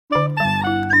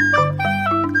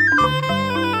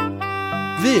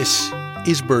This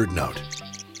is BirdNote.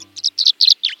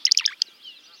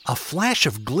 A flash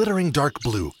of glittering dark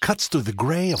blue cuts through the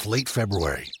gray of late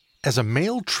February as a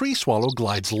male tree swallow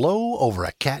glides low over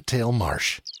a cattail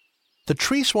marsh. The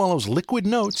tree swallow's liquid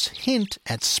notes hint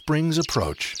at spring's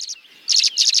approach.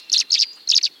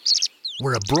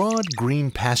 Where a broad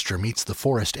green pasture meets the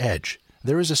forest edge,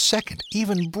 there is a second,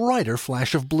 even brighter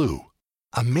flash of blue.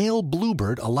 A male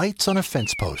bluebird alights on a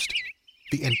fence post.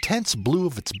 The intense blue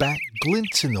of its back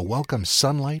glints in the welcome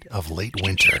sunlight of late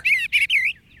winter.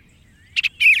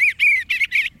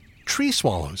 Tree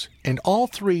swallows and all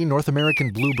three North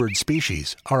American bluebird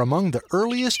species are among the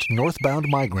earliest northbound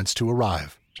migrants to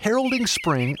arrive, heralding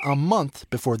spring a month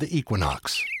before the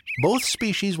equinox. Both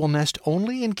species will nest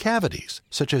only in cavities,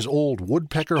 such as old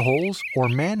woodpecker holes or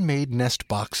man-made nest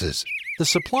boxes. The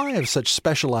supply of such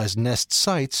specialized nest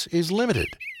sites is limited.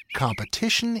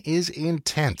 Competition is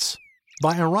intense.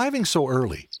 By arriving so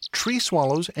early, tree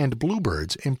swallows and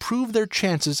bluebirds improve their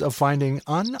chances of finding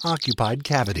unoccupied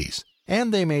cavities,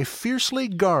 and they may fiercely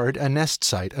guard a nest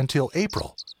site until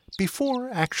April,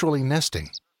 before actually nesting.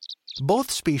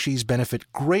 Both species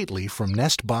benefit greatly from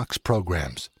nest box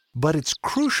programs, but it's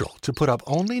crucial to put up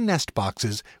only nest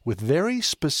boxes with very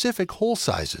specific hole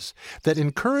sizes that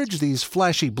encourage these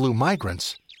flashy blue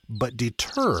migrants, but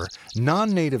deter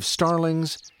non-native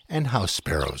starlings and house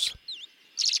sparrows.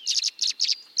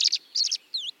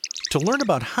 To learn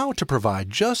about how to provide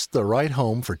just the right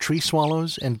home for tree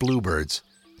swallows and bluebirds,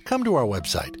 come to our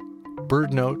website,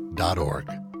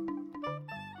 birdnote.org.